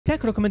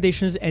tech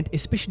recommendations and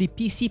especially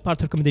PC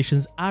part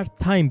recommendations are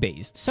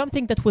time-based.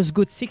 Something that was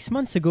good 6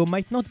 months ago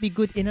might not be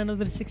good in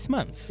another 6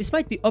 months. This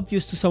might be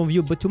obvious to some of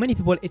you, but to many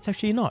people, it's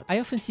actually not. I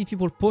often see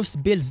people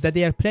post builds that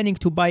they are planning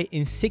to buy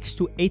in 6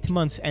 to 8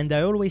 months, and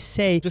I always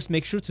say, just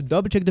make sure to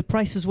double check the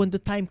prices when the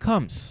time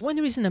comes. One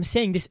reason I'm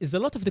saying this is a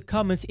lot of the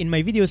comments in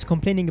my videos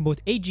complaining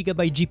about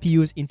 8GB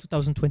GPUs in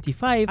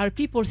 2025 are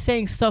people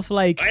saying stuff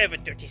like, I have a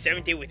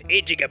 3070 with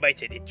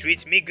 8GB and it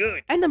treats me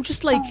good. and I'm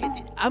just like,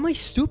 am I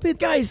stupid?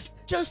 Guys,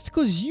 just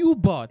because you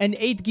bought an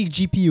 8GB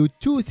GPU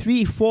 2,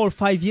 3, 4,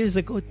 5 years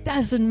ago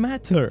doesn't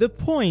matter. The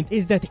point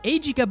is that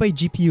 8GB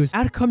GPUs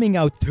are coming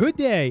out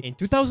today in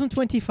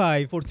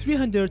 2025 for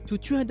 $300 to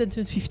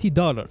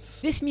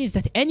 $350. This means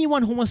that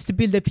anyone who wants to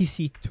build a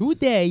PC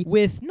today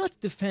with not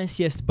the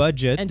fanciest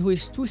budget and who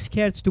is too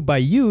scared to buy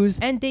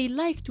used and they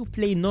like to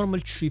play normal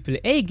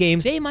AAA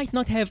games, they might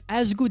not have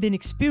as good an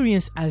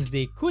experience as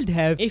they could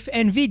have if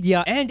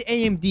Nvidia and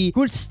AMD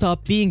could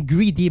stop being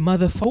greedy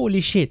motherfuckers.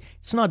 Holy shit,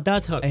 it's not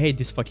that hard. I hate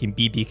this fucking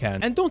BB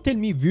can. And don't tell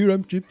me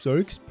VRAM chips are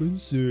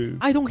expensive.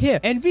 I don't care.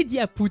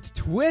 Nvidia put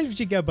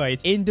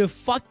 12GB in the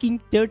fucking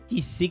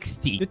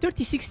 3060. The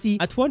 3060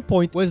 at one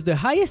point was the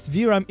highest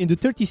VRAM in the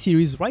 30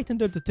 series, right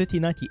under the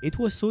 3090. It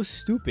was so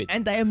stupid.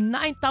 And I am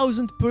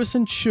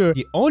 9000% sure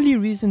the only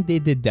reason they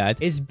did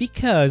that is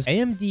because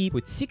AMD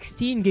put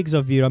 16 gigs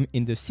of VRAM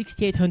in the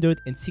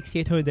 6800 and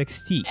 6800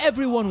 XT.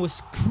 Everyone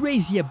was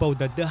crazy about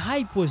that. The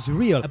hype was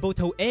real about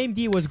how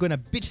AMD was gonna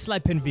bitch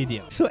slap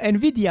Nvidia. So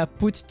Nvidia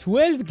put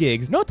 12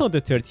 gigs, not on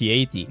the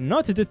 3080,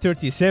 not the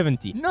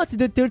 3070, not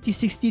the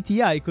 3060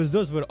 Ti, because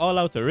those were all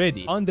out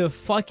already, on the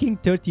fucking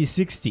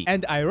 3060.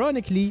 And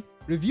ironically,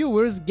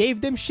 reviewers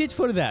gave them shit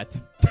for that.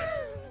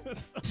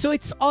 So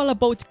it's all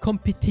about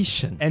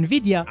competition.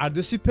 Nvidia are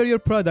the superior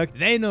product,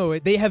 they know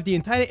it. They have the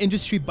entire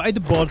industry by the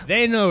balls,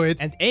 they know it.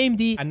 And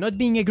AMD are not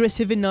being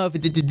aggressive enough.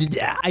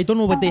 I don't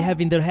know what they have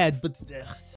in their head, but